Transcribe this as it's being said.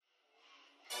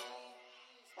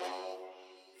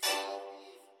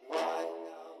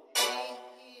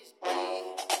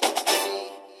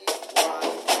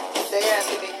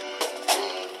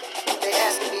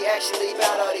actually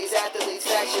about all these athletes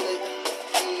factually.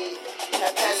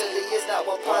 Haphazardly is not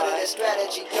one part of their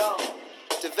strategy. Gone.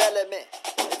 Development,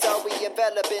 it's all we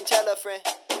envelop in. Tell a friend,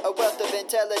 a wealth of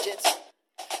intelligence.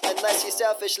 Unless you're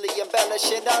selfishly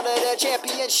embellishing all of the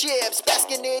championships,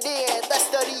 basking it in, let's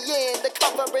study in the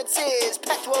conferences.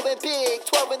 Pac-12 and Big,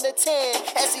 12 and the 10,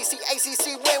 SEC,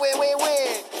 ACC,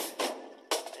 win.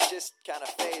 It just kind of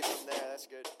fades from there, that's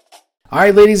good. All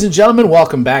right, ladies and gentlemen,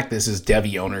 welcome back. This is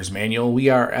Devy Owner's Manual. We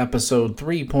are episode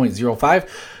 3.05,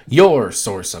 your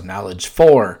source of knowledge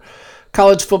for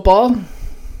college football,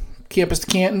 campus to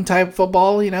Canton type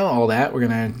football, all that. We're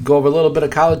going to go over a little bit of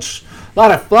college, a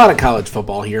lot of college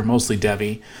football here, mostly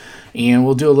Devy. And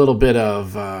we'll do a little bit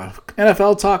of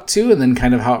NFL talk too, and then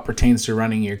kind of how it pertains to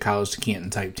running your college to Canton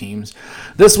type teams.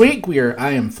 This week,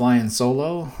 I am flying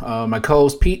solo. My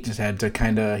co-host Pete just had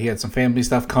to he had some family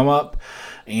stuff come up.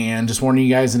 And just warning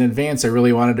you guys in advance, I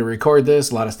really wanted to record this.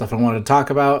 A lot of stuff I wanted to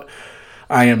talk about.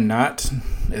 I am not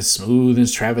as smooth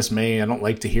as Travis May. I don't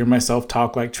like to hear myself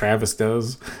talk like Travis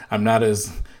does. I'm not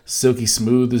as silky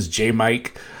smooth as J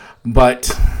Mike.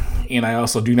 And I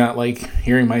also do not like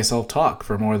hearing myself talk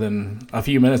for more than a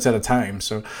few minutes at a time.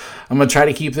 So I'm going to try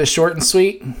to keep this short and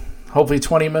sweet. Hopefully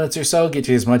 20 minutes or so, get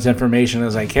you as much information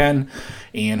as I can.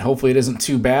 And hopefully it isn't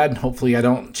too bad. Hopefully I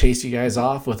don't chase you guys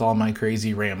off with all my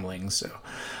crazy ramblings. So,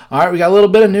 all right, we got a little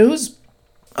bit of news.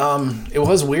 It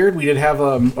was weird. We did have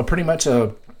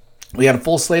we had a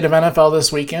full slate of NFL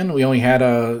this weekend. We only had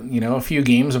a few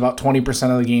games, about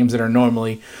 20% of the games that are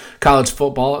normally college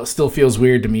football. It still feels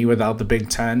weird to me without the Big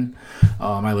Ten.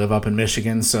 I live up in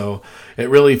Michigan, so it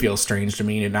really feels strange to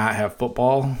me to not have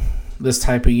football this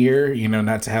type of year,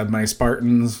 not to have my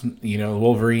Spartans,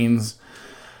 Wolverines,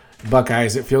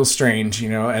 Buckeyes. It feels strange,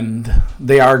 and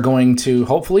they are going to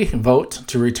hopefully vote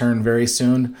to return very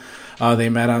soon. They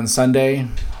met on Sunday.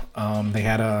 They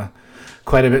had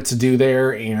quite a bit to do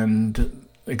there, and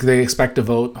they expect to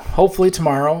vote hopefully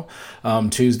tomorrow,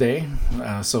 Tuesday.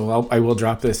 So I will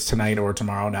drop this tonight or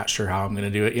tomorrow. Not sure how I'm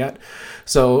going to do it yet.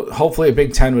 So hopefully a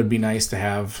Big Ten would be nice to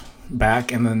have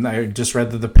back. And then I just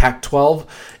read that the Pac-12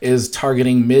 is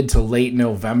targeting mid to late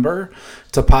November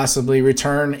to possibly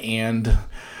return, and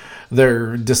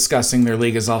they're discussing, their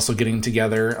league is also getting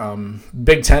together.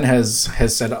 Big Ten has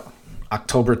said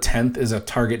October 10th is a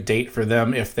target date for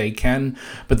them if they can,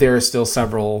 but there are still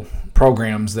several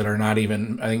programs that are not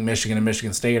even, I think Michigan and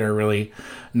Michigan State are really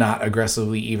not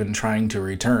aggressively even trying to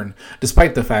return,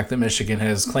 despite the fact that Michigan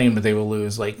has claimed that they will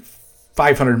lose like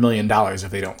 $500 million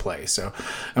if they don't play. So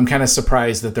I'm kind of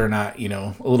surprised that they're not,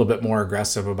 a little bit more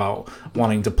aggressive about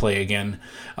wanting to play again.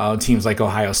 Teams like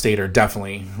Ohio State are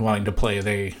definitely wanting to play.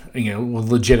 They, with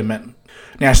legitimate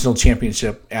national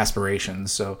championship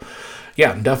aspirations. So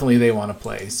yeah, definitely they want to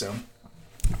play. So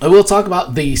I will talk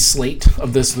about the slate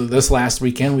of this last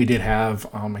weekend. We did have,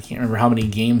 I can't remember how many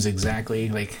games exactly,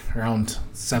 like around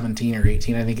 17 or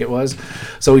 18, I think it was.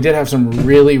 So we did have some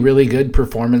really, really good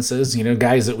performances,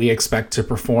 guys that we expect to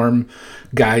perform,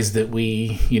 guys that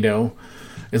we,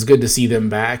 it's good to see them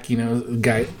back,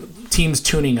 teams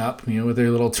tuning up, with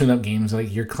their little tune-up games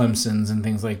like your Clemsons and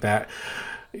things like that.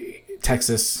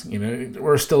 Texas,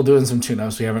 we're still doing some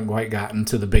tune-ups. We haven't quite gotten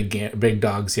to the big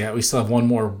dogs yet. We still have one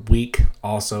more week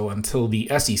also until the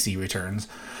SEC returns.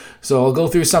 So I'll go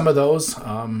through some of those.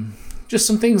 Just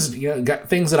some things,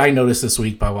 things that I noticed this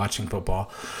week by watching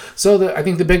football. So I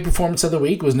think the big performance of the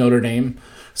week was Notre Dame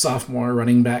sophomore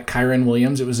running back Kyren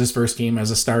Williams. It was his first game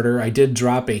as a starter. I did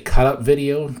drop a cut-up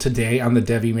video today on the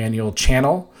Devy Manual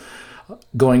channel,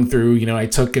 going through, I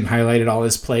took and highlighted all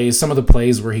his plays, some of the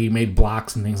plays where he made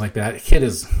blocks and things like that.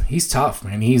 He's tough,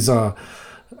 man.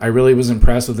 I really was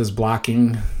impressed with his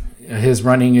blocking. His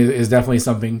running is definitely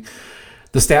something.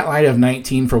 The stat line of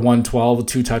 19 for 112 with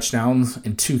 2 touchdowns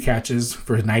and 2 catches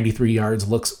for 93 yards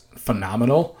looks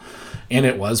phenomenal. And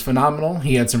it was phenomenal.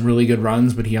 He had some really good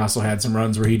runs, but he also had some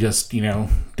runs where he just,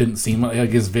 didn't seem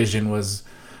like his vision was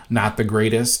not the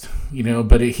greatest,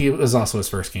 but he was also his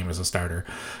first game as a starter.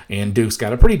 And Duke's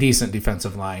got a pretty decent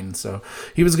defensive line, so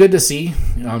he was good to see.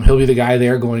 He'll be the guy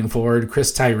there going forward.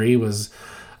 Chris Tyree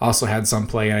also had some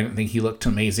play. I didn't think he looked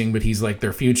amazing, but he's like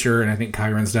their future, and I think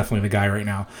Kyron's definitely the guy right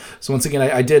now. So once again,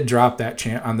 I did drop that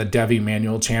on the Devy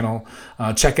Manual channel.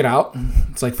 Check it out.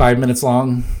 It's like 5 minutes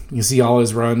long. You see all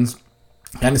his runs,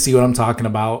 kind of see what I'm talking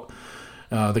about.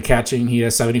 The catching, he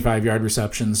has 75-yard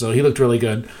receptions, so he looked really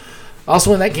good.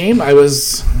 Also in that game,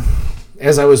 as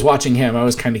I was watching him, I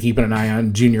was kind of keeping an eye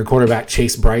on junior quarterback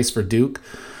Chase Bryce for Duke.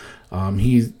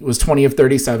 He was 20 of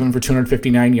 37 for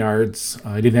 259 yards.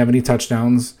 He didn't have any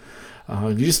touchdowns.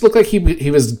 He just looked like he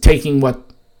was taking what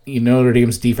Notre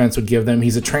Dame's defense would give them.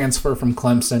 He's a transfer from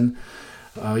Clemson.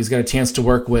 He's got a chance to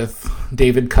work with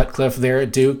David Cutcliffe there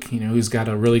at Duke, who's got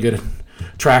a really good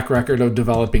track record of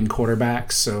developing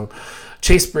quarterbacks. So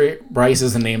Chase Bryce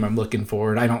is the name I'm looking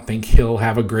for. I don't think he'll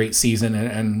have a great season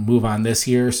and move on this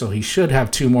year, so he should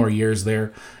have 2 more years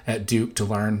there at Duke to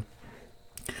learn.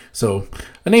 So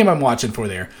a name I'm watching for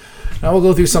there. Now we'll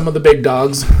go through some of the big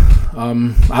dogs.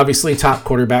 Obviously, top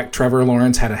quarterback Trevor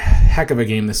Lawrence had a heck of a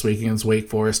game this week against Wake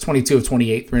Forest. 22 of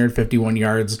 28, 351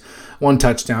 yards, 1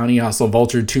 touchdown. He also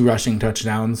vultured 2 rushing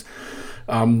touchdowns.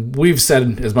 We've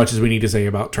said as much as we need to say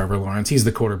about Trevor Lawrence. He's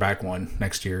the quarterback one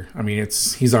next year. I mean,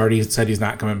 he's already said he's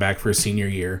not coming back for his senior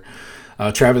year.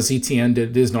 Travis Etienne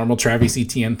did his normal Travis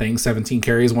Etienne thing, 17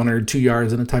 carries, 102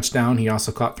 yards, and a touchdown. He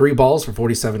also caught 3 balls for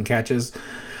 47 catches,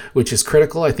 which is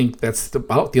critical. I think that's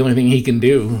about the only thing he can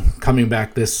do coming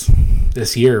back this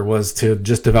year was to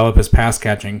just develop his pass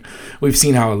catching. We've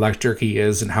seen how electric he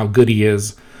is and how good he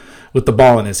is with the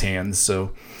ball in his hands.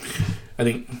 So I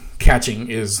think catching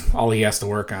is all he has to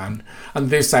work on. On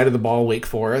the other side of the ball, Wake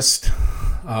Forest,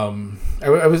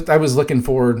 I was looking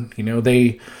forward.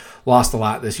 They lost a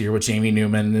lot this year with Jamie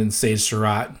Newman and Sage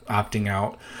Surratt opting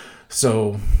out.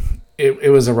 So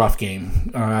it was a rough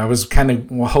game. I was kind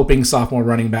of hoping sophomore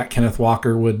running back Kenneth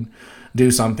Walker would do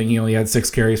something. He only had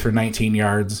 6 carries for 19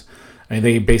 yards. I mean,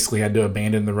 they basically had to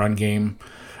abandon the run game.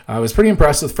 I was pretty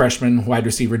impressed with freshman wide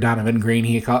receiver Donovan Green.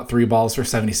 He caught 3 balls for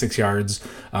 76 yards.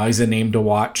 He's a name to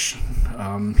watch.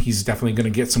 He's definitely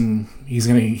going to get some. He's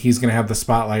going to have the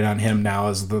spotlight on him now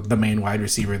as the main wide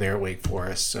receiver there at Wake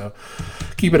Forest. So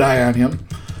keep an eye on him.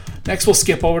 Next, we'll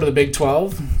skip over to the Big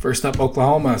 12. First up,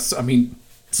 Oklahoma.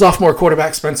 Sophomore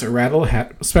quarterback Spencer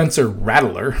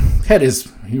Rattler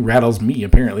he rattles me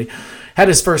apparently. Had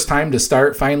his first time to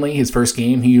start, finally, his first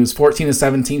game. He was 14 of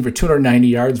 17 for 290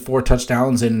 yards, 4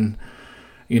 touchdowns, and,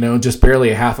 just barely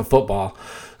a half a football.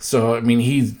 So, I mean,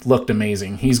 he looked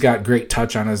amazing. He's got great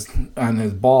touch on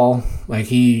his ball. Like,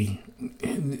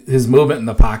 his movement in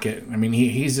the pocket. I mean,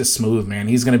 he's just smooth, man.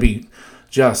 He's going to be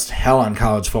just hell on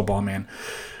college football, man.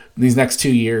 These next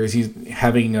 2 years, he's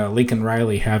having Lincoln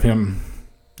Riley have him,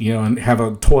 and have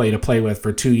a toy to play with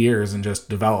for 2 years and just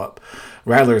develop.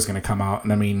 Rattler's going to come out,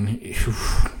 and I mean,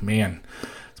 man,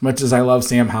 as much as I love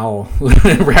Sam Howell,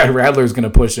 Rattler's going to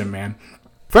push him, man.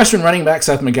 Freshman running back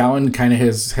Seth McGowan kind of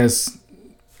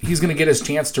he's going to get his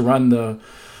chance to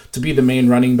be the main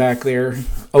running back there.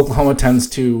 Oklahoma tends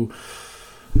to,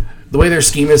 the way their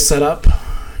scheme is set up,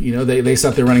 they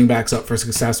set their running backs up for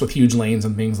success with huge lanes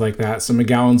and things like that. So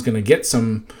McGowan's going to get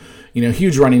some,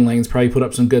 huge running lanes, probably put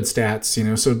up some good stats,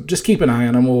 so just keep an eye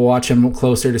on him. We'll watch him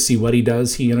closer to see what he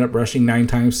does. He ended up rushing 9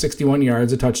 times, 61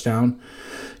 yards, a touchdown.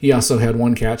 He also had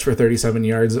 1 catch for 37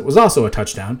 yards. It was also a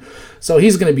touchdown. So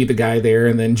he's going to be the guy there.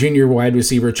 And then junior wide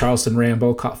receiver Charleston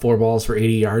Rambo caught 4 balls for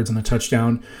 80 yards and a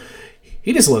touchdown.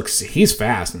 He's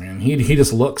fast, man. He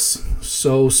just looks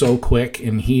so quick,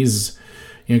 and he's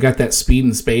got that speed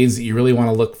and spades that you really want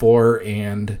to look for,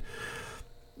 and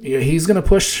he's going to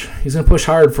push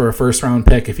hard for a first round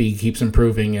pick if he keeps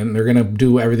improving, and they're going to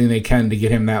do everything they can to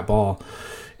get him that ball.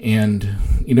 And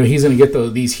he's going to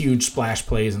get these huge splash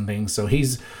plays and things. So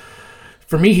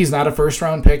for me, he's not a first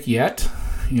round pick yet.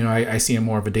 I see him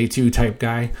more of a day 2 type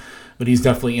guy, but he's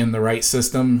definitely in the right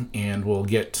system and will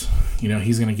get,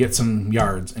 he's going to get some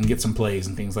yards and get some plays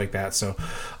and things like that. So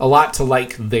a lot to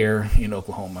like there in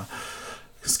Oklahoma.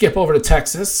 Skip over to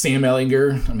Texas, Sam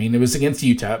Ehlinger. I mean, it was against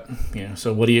UTEP,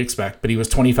 so what do you expect? But he was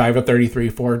 25 of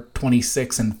 33,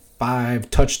 426, and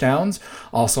 5 touchdowns,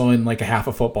 also in like a half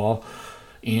a football,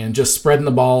 and just spreading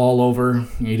the ball all over.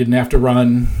 He didn't have to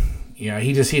run.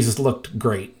 He just looked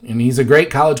great, and he's a great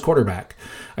college quarterback.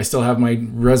 I still have my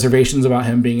reservations about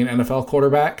him being an NFL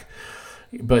quarterback,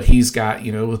 but he's got,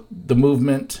 the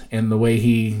movement and the way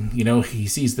he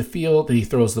sees the field, he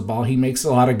throws the ball. He makes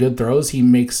a lot of good throws. He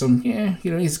makes some,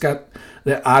 he's got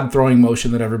that odd throwing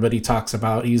motion that everybody talks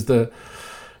about. He's the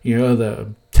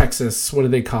Texas, what do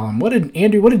they call him? What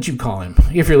did you call him?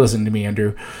 If you're listening to me,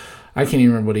 Andrew, I can't even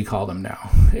remember what he called him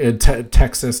now.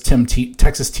 Texas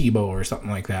Tebow or something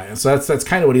like that. And so that's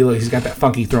kind of what he looks. He's got that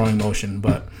funky throwing motion,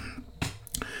 but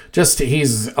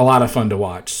he's a lot of fun to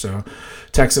watch. So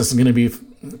Texas is going to be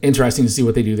interesting to see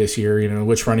what they do this year,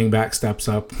 which running back steps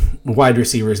up. Wide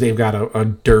receivers, they've got a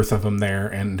dearth of them there,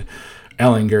 and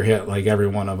Ehlinger hit like every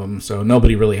one of them. So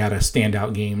nobody really had a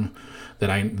standout game that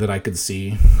I could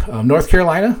see. North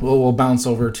Carolina, we'll bounce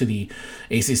over to the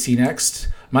ACC next.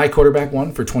 My quarterback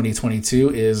one for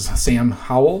 2022 is Sam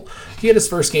Howell. He had his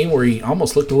first game where he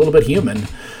almost looked a little bit human.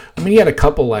 I mean, he had a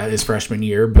couple at his freshman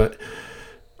year, but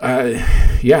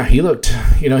he looked,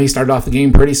 he started off the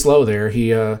game pretty slow there. He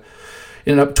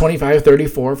Ended up 25-34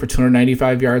 for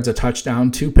 295 yards, a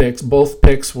touchdown, 2 picks. Both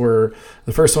picks were,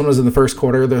 the first one was in the first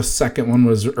quarter, the second one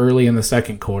was early in the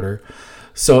second quarter.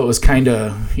 So it was kind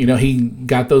of, he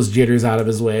got those jitters out of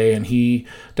his way, and he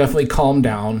definitely calmed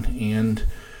down, and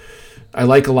I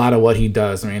like a lot of what he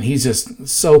does, man. He's just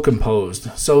so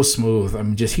composed, so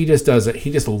smooth. He just does it.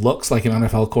 He just looks like an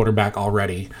NFL quarterback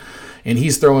already. And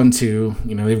he's throwing to,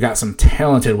 they've got some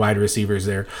talented wide receivers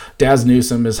there. Daz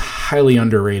Newsome is highly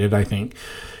underrated, I think.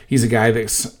 He's a guy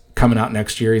that's coming out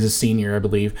next year. He's a senior, I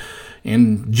believe.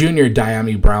 And junior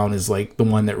Dyami Brown is like the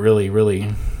one that really, really,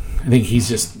 I think he's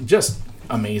just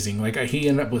amazing. Like, he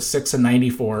ended up with 6 of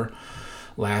 94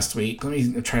 last week. Let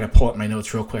me try to pull up my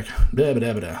notes real quick.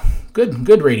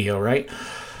 Good radio, right?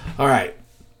 All right.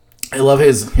 I love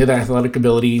his athletic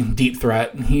ability, deep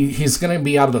threat. He's going to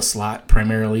be out of the slot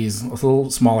primarily. He's a little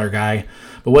smaller guy,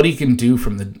 but what he can do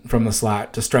from the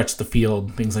slot to stretch the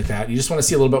field, things like that. You just want to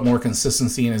see a little bit more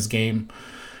consistency in his game.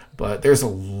 But there's a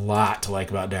lot to like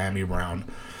about Dyami Brown.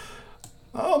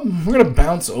 We're going to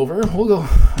bounce over. We'll go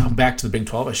back to the Big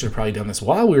 12. I should have probably done this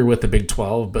while we were with the Big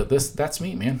 12, but that's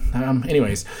me, man.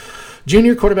 Anyways,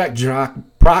 junior quarterback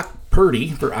Brock Purdy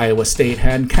for Iowa State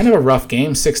had kind of a rough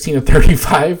game, 16 of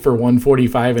 35 for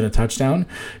 145 and a touchdown.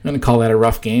 I'm going to call that a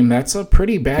rough game. That's a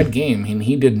pretty bad game, and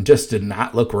he did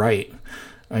not look right.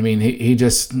 I mean,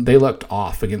 they looked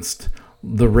off against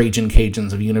the Ragin'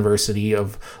 Cajuns of University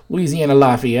of Louisiana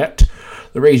Lafayette.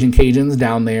 The Ragin' Cajuns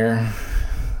down there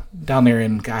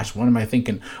in, gosh, what am I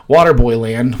thinking? Waterboy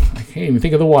land. I can't even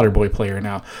think of the Waterboy player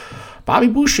now. Bobby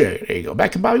Boucher. There you go.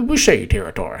 Back in Bobby Boucher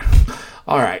territory.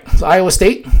 All right. So Iowa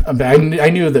State, I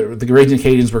knew that the Ragin'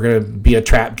 Cajuns were going to be a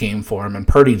trap game for him, and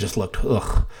Purdy just looked, he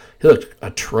looked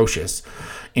atrocious.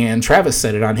 And Travis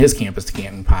said it on his Campus to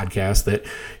Canton podcast that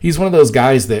he's one of those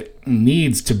guys that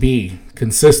needs to be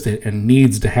consistent and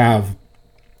needs to have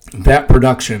that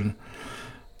production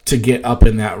to get up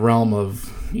in that realm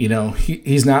of,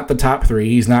 he's not the top 3.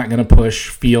 He's not going to push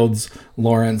Fields,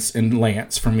 Lawrence, and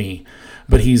Lance for me.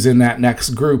 But he's in that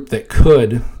next group that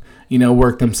could,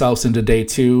 work themselves into day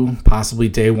 2, possibly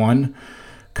day 1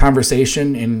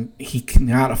 conversation, and he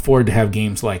cannot afford to have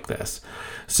games like this.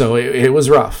 So it was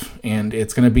rough, and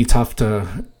it's going to be tough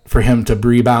for him to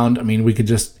rebound. I mean,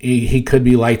 he could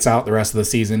be lights out the rest of the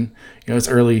season. It's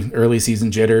early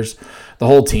season jitters. The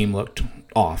whole team looked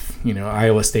off.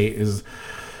 Iowa State is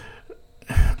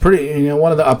pretty,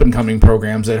 one of the up and coming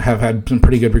programs that have had some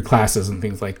pretty good reclasses and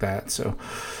things like that. So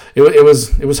it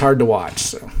was hard to watch.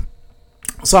 So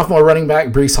sophomore running back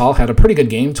Breece Hall had a pretty good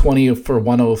game, 20 for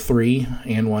 103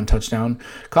 and 1 touchdown.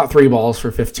 Caught 3 balls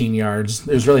for 15 yards.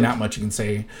 There's really not much you can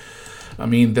say. I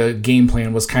mean, the game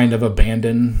plan was kind of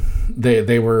abandoned.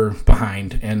 They were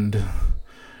behind, and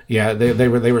yeah, they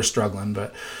were struggling,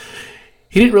 but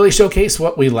he didn't really showcase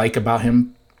what we like about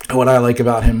him. What I like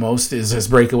about him most is his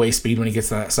breakaway speed when he gets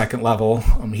to that second level.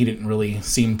 He didn't really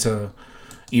seem to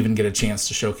even get a chance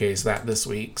to showcase that this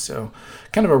week. So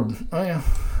kind of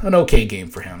an okay game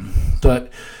for him.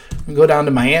 But we go down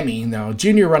to Miami now.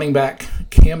 Junior running back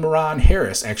Cameron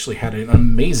Harris actually had an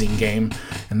amazing game,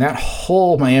 and that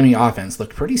whole Miami offense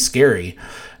looked pretty scary.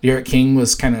 Derek King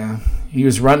was doing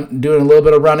a little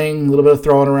bit of running, a little bit of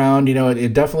throwing around.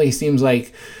 It definitely seems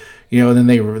like, and then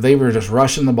they were just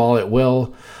rushing the ball at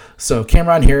will. So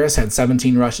Cameron Harris had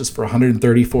 17 rushes for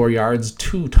 134 yards,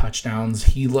 2 touchdowns.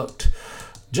 He looked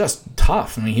just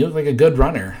tough. I mean, he looked like a good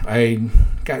runner. I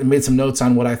made some notes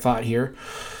on what I thought here.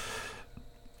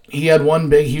 He had one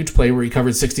big, huge play where he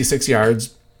covered 66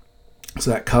 yards.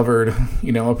 So that covered,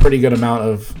 a pretty good amount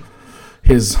of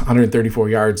his 134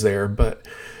 yards there. But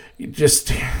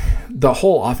just the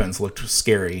whole offense looked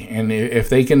scary. And if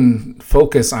they can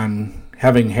focus on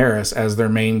having Harris as their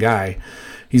main guy,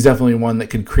 he's definitely one that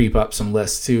could creep up some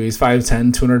lists too. He's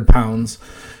 5'10", 200 pounds.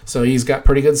 So he's got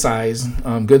pretty good size,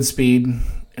 good speed.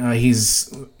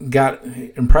 He's got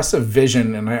impressive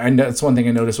vision, and I know that's one thing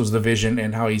I noticed was the vision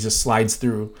and how he just slides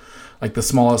through like the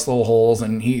smallest little holes,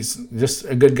 and he's just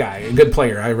a good guy, a good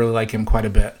player. I really like him quite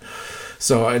a bit.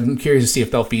 So I'm curious to see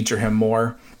if they'll feature him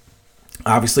more.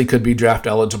 Obviously could be draft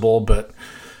eligible, but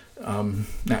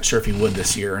not sure if he would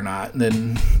this year or not. And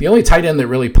then the only tight end that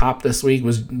really popped this week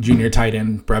was junior tight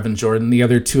end Brevin Jordan. The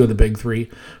other 2 of the big 3,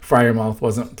 Pat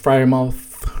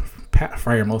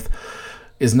Freiermuth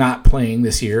is not playing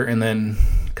this year, and then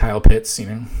Kyle Pitts,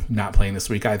 not playing this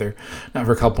week either, not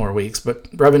for a couple more weeks.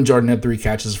 But Brevin Jordan had 3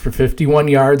 catches for 51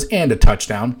 yards and a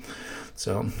touchdown.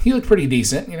 So he looked pretty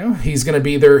decent. He's going to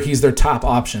be he's their top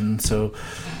option. So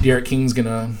Derek King's going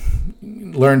to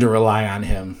learn to rely on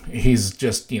him. He's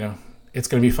just, it's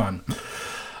going to be fun.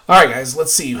 All right, guys,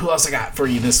 let's see who else I got for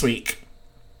you this week.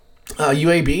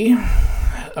 UAB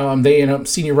they end up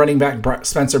senior running back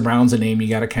Spencer Brown's a name you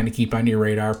got to kind of keep on your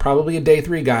radar. Probably a day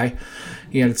 3 guy.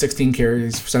 He had 16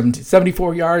 carries,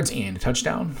 74 yards, and a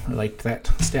touchdown. I liked that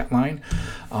stat line.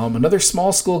 Another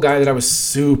small school guy that I was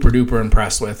super duper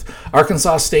impressed with,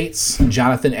 Arkansas State's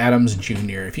Jonathan Adams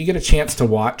Jr. If you get a chance to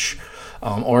watch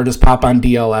or just pop on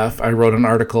DLF, I wrote an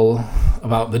article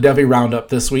about the Devy Roundup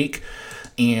this week,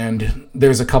 and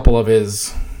there's a couple of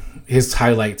his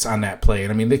highlights on that play.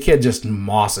 And I mean, the kid just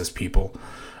mosses people.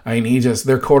 I mean,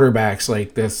 their quarterbacks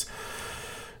like this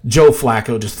Joe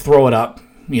Flacco just throw it up,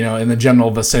 in the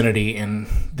general vicinity. And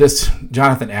this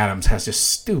Jonathan Adams has just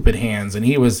stupid hands. And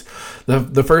he was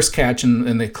the first catch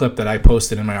in the clip that I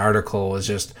posted in my article was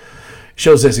just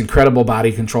shows this incredible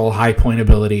body control, high point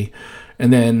ability.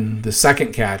 And then the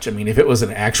second catch, I mean, if it was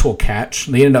an actual catch,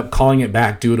 they ended up calling it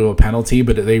back due to a penalty,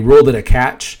 but they ruled it a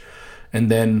catch and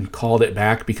then called it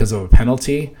back because of a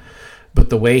penalty. But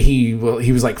the way he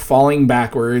was like falling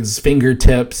backwards,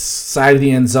 fingertips, side of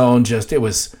the end zone, it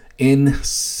was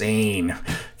insane.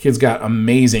 Kid's got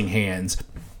amazing hands.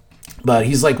 But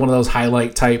he's like one of those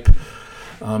highlight type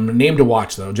name to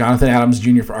watch, though. Jonathan Adams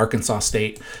Jr. for Arkansas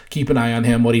State. Keep an eye on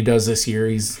him, what he does this year.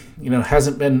 He's,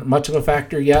 hasn't been much of a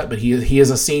factor yet, but he is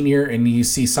a senior, and you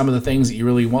see some of the things that you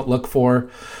really look for.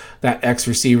 That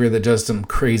ex-receiver that does some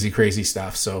crazy, crazy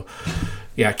stuff. So,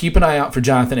 yeah, keep an eye out for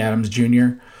Jonathan Adams Jr.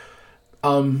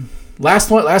 Last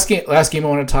game I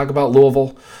want to talk about,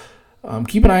 Louisville.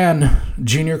 Keep an eye on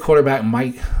junior quarterback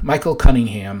Michael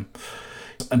Cunningham.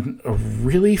 A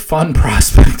really fun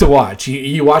prospect to watch.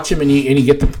 You watch him and you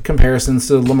get the comparisons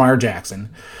to Lamar Jackson.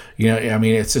 I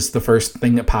mean, it's just the first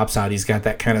thing that pops out. He's got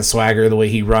that kind of swagger, the way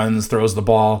he runs, throws the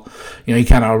ball. He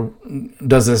kind of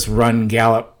does this run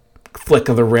gallop flick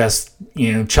of the wrist,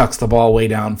 chucks the ball way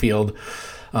downfield.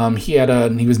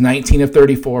 He was 19 of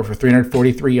 34 for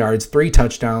 343 yards, 3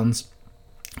 touchdowns,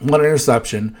 1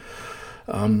 interception.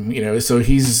 So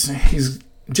he's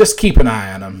just keep an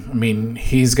eye on him. I mean,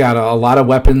 he's got a lot of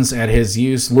weapons at his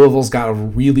use. Louisville's got a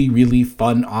really, really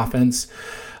fun offense.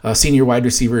 Senior wide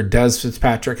receiver Des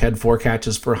Fitzpatrick had 4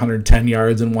 catches for 110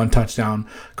 yards and 1 touchdown.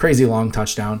 Crazy long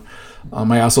touchdown.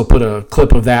 I also put a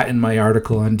clip of that in my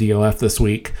article on DLF this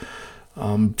week.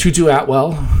 Tutu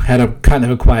Atwell had a kind of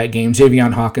a quiet game.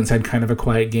 Javion Hawkins had kind of a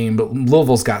quiet game, but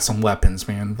Louisville's got some weapons,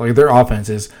 man. Like, their offense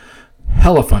is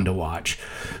hella fun to watch.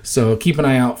 So keep an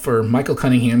eye out for Michael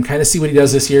Cunningham. Kind of see what he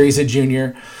does this year. He's a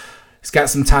junior. He's got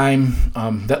some time.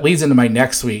 That leads into my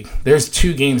next week. There's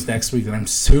 2 games next week that I'm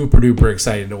super duper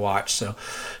excited to watch. So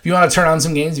if you want to turn on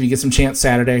some games, if you get some chance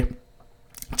Saturday,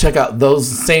 check out those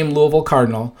same Louisville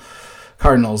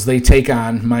Cardinals. They take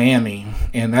on Miami,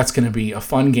 and that's going to be a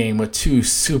fun game with 2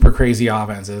 super crazy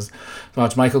offenses.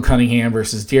 Watch Michael Cunningham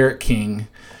versus Derek King.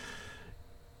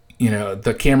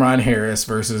 The Cameron Harris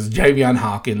versus Javion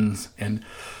Hawkins, and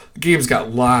the game's got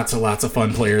lots of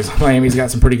fun players. Miami's got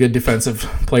some pretty good defensive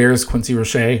players, Quincy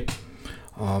Roche.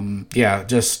 That's going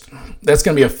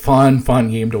to be a fun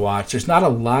game to watch. There's not a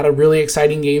lot of really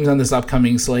exciting games on this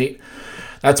upcoming slate.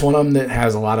 That's one of them that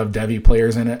has a lot of Devy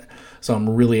players in it, so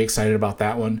I'm really excited about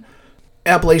that one.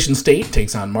 Appalachian State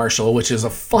takes on Marshall, which is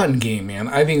a fun game, man.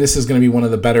 I think this is going to be one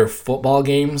of the better football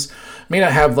games. May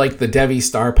not have like the Devy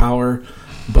star power,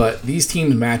 but these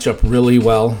teams match up really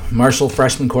well. Marshall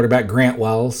freshman quarterback Grant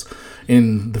Wells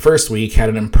in the first week had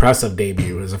an impressive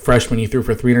debut. As a freshman, he threw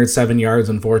for 307 yards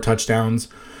and 4 touchdowns.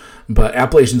 But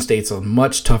Appalachian State's a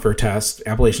much tougher test.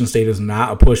 Appalachian State is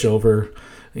not a pushover.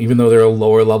 Even though they're a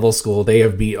lower level school, they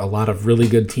have beat a lot of really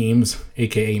good teams,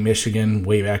 a.k.a. Michigan,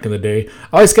 way back in the day.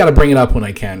 I always got to bring it up when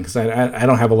I can because I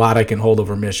don't have a lot I can hold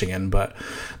over Michigan. But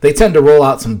they tend to roll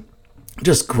out some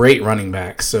just great running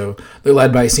backs. So they're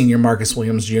led by senior Marcus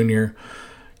Williams Jr.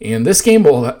 And this game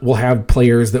will have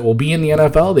players that will be in the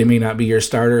NFL. They may not be your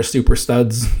starter super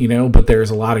studs, but there's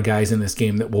a lot of guys in this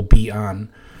game that will be on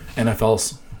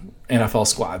NFL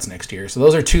squads next year. So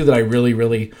those are 2 that I really,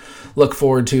 really look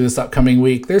forward to this upcoming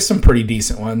week. There's some pretty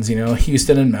decent ones.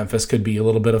 Houston and Memphis could be a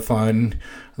little bit of fun,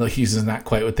 though Houston's not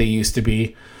quite what they used to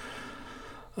be.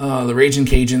 The Raging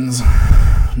Cajuns,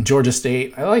 Georgia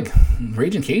State. I like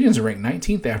Raging Cajuns are ranked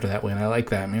 19th after that win. I like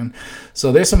that, man.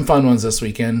 So there's some fun ones this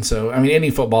weekend. So, I mean, any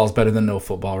football is better than no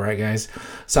football, right, guys?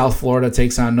 South Florida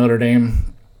takes on Notre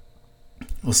Dame.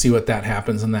 We'll see what that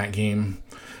happens in that game.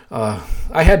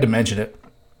 I had to mention it.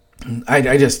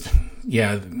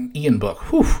 Ian Book.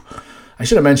 Whew. I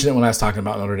should have mentioned it when I was talking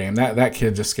about Notre Dame. That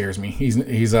kid just scares me.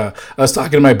 I was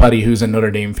talking to my buddy who's a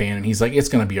Notre Dame fan, and he's like, it's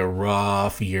going to be a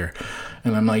rough year.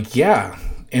 And I'm like, yeah.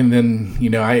 And then,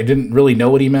 I didn't really know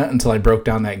what he meant until I broke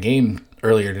down that game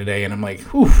earlier today, and I'm like,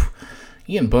 whew,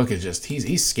 Ian Book is just,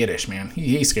 he's skittish, man.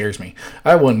 He scares me.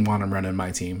 I wouldn't want him running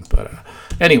my team. But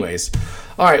anyways,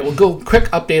 all right, we'll go quick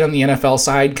update on the NFL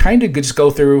side. Kind of just go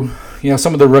through,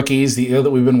 some of the rookies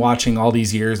that we've been watching all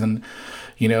these years, and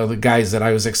the guys that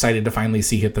I was excited to finally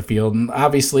see hit the field. And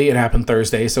obviously it happened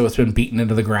Thursday, so it's been beaten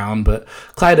into the ground. But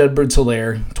Clyde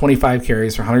Edwards-Helaire, 25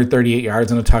 carries for 138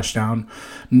 yards and a touchdown.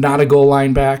 Not a goal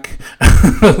line back.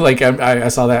 I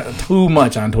saw that too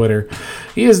much on Twitter.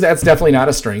 That's definitely not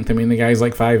a strength. I mean, the guy's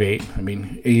like 5'8". I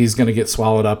mean, he's going to get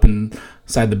swallowed up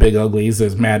inside the big uglies,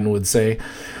 as Madden would say.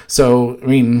 So, I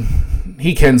mean,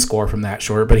 he can score from that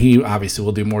short, but he obviously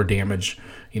will do more damage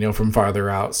from farther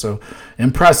out. So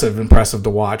impressive to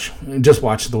watch. Just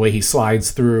watch the way he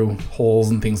slides through holes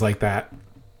and things like that.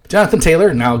 Jonathan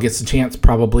Taylor now gets a chance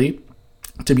probably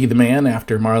to be the man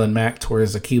after Marlon Mack tore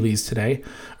his Achilles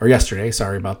yesterday.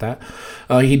 Sorry about that.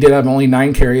 He did have only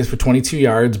 9 carries for 22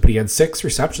 yards, but he had 6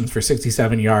 receptions for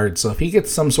 67 yards. So if he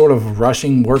gets some sort of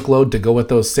rushing workload to go with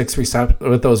those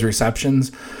those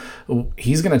receptions,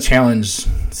 he's going to challenge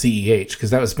CEH, because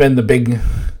that's been the big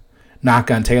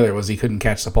knock on Taylor, was he couldn't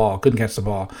catch the ball.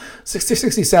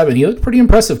 60-67, he looked pretty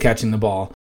impressive catching the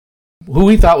ball. Who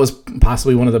we thought was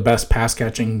possibly one of the best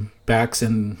pass-catching backs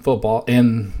in football,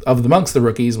 and amongst the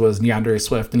rookies, was DeAndre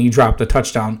Swift, and he dropped a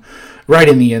touchdown right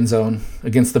in the end zone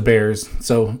against the Bears.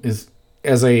 So I'm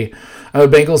a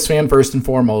Bengals fan first and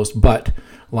foremost, but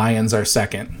Lions are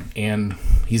second, and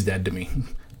he's dead to me.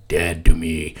 Dead to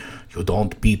me. You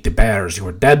don't beat the Bears,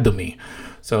 you're dead to me.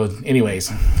 So anyways,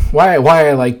 why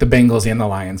I like the Bengals and the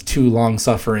Lions, 2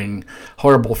 long-suffering,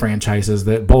 horrible franchises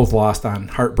that both lost on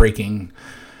heartbreaking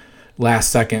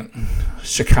last-second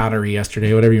chicanery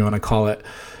yesterday, whatever you want to call it.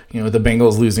 The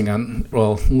Bengals losing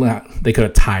they could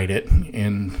have tied it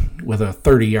with a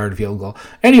 30-yard field goal.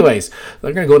 Anyways,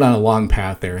 they're going to go down a long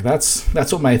path there. That's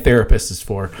what my therapist is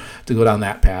for, to go down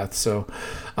that path. So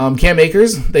Cam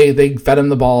Akers, they fed him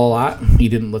the ball a lot. He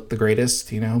didn't look the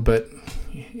greatest, but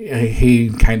he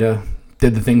kind of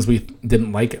did the things we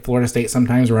didn't like at Florida State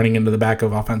sometimes, running into the back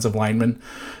of offensive linemen,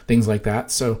 things like that.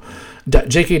 So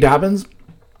J.K. Dobbins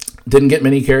didn't get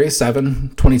many carries,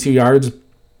 22 yards.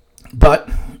 But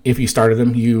if you started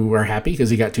him, you were happy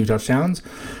because he got 2 touchdowns.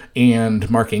 And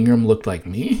Mark Ingram looked like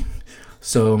me.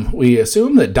 So we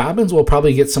assume that Dobbins will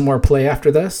probably get some more play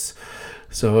after this.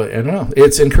 So I don't know.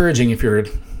 It's encouraging if you're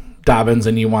Dobbins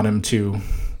and you want him to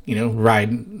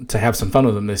ride, to have some fun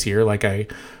with him this year. Like, I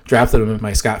drafted him in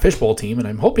my Scott Fishbowl team, and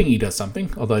I'm hoping he does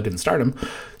something, although I didn't start him.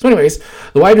 So anyways,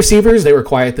 the wide receivers, they were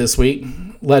quiet this week,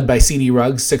 led by CeeDee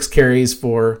Ruggs, 6 carries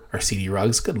for, or CeeDee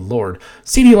Ruggs, good Lord.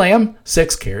 CeeDee Lamb,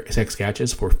 6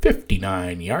 catches for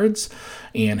 59 yards.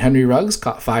 And Henry Ruggs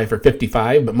caught 5 for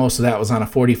 55, but most of that was on a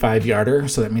 45-yarder,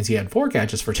 so that means he had 4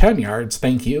 catches for 10 yards.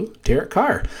 Thank you, Derek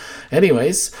Carr.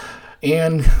 Anyways,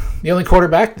 and the only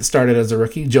quarterback that started as a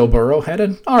rookie, Joe Burrow, had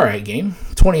an all right game.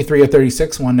 23 of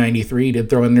 36, 193. He did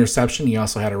throw an interception. He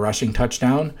also had a rushing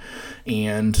touchdown.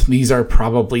 And these are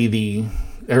probably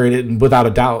without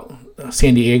a doubt, Los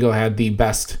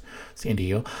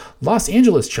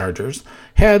Angeles Chargers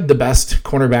had the best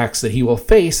cornerbacks that he will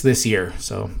face this year.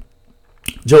 So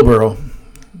Joe Burrow,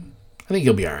 I think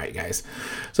he'll be all right, guys.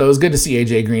 So it was good to see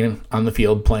A.J. Green on the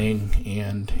field playing,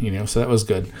 and, so that was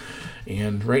good.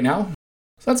 And right now,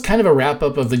 so that's kind of a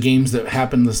wrap-up of the games that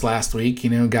happened this last week,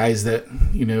 guys that,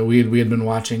 we had been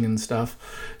watching and stuff.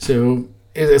 So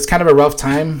it's kind of a rough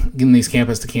time in these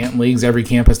campus-to-Canton leagues. Every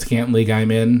campus-to-Canton league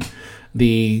I'm in,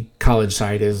 the college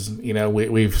side is,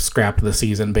 we've scrapped the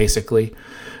season, basically.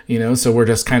 So we're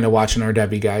just kind of watching our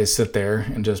Debbie guys sit there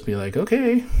and just be like,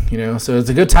 okay, so it's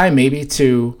a good time maybe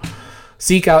to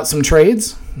seek out some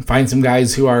trades, find some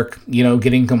guys who are,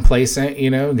 getting complacent,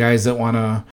 guys that want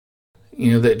to,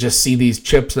 that just see these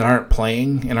chips that aren't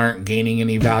playing and aren't gaining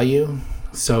any value.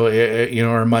 So,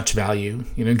 or much value,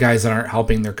 guys that aren't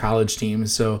helping their college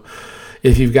teams. So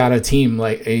if you've got a team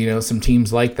like, some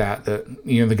teams like that,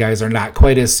 the guys are not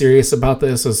quite as serious about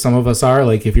this as some of us are.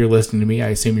 Like, if you're listening to me, I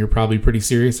assume you're probably pretty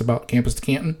serious about Campus to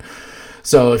Canton.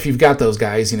 So if you've got those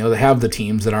guys, that have the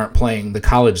teams that aren't playing, the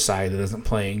college side that isn't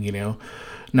playing,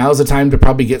 now's the time to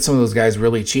probably get some of those guys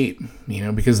really cheap,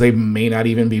 because they may not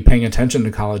even be paying attention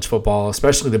to college football,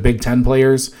 especially the Big Ten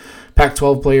players,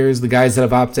 Pac-12 players, the guys that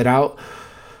have opted out.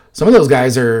 Some of those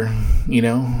guys are,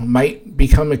 might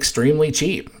become extremely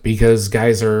cheap because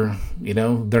guys are,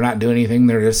 they're not doing anything.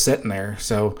 They're just sitting there.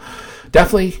 So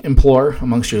definitely implore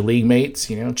amongst your league mates,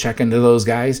 check into those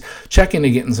guys, check into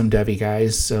getting some Devi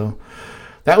guys. So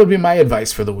that would be my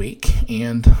advice for the week.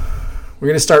 And we're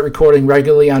going to start recording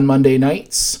regularly on Monday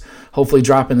nights, hopefully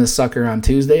dropping this sucker on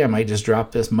Tuesday. I might just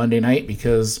drop this Monday night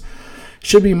because it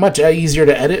should be much easier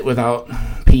to edit without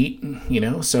Pete,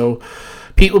 So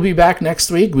Pete will be back next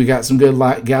week. We got some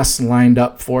good guests lined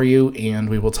up for you, and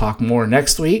we will talk more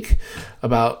next week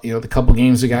about, the couple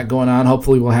games we got going on.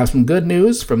 Hopefully we'll have some good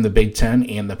news from the Big Ten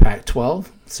and the Pac-12.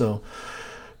 So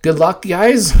good luck,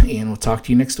 guys, and we'll talk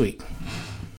to you next week.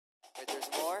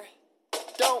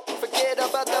 Don't forget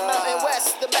about the Mountain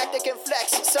West, the MAC that can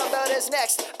flex. Sunbelt is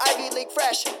next, Ivy League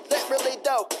fresh, literally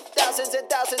dope. Thousands and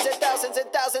thousands and thousands and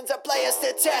thousands of players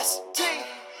to test.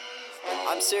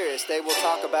 I'm serious, they will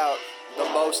talk about the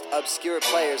most obscure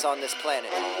players on this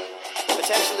planet.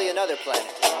 Potentially another planet.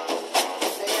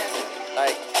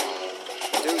 Like,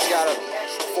 dude's got a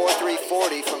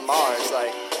 4.340 from Mars,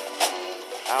 like,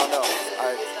 I don't know.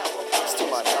 It's too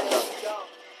much, I'm done.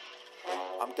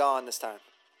 I'm gone this time.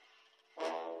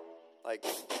 Like,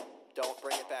 don't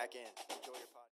bring it back in. Enjoy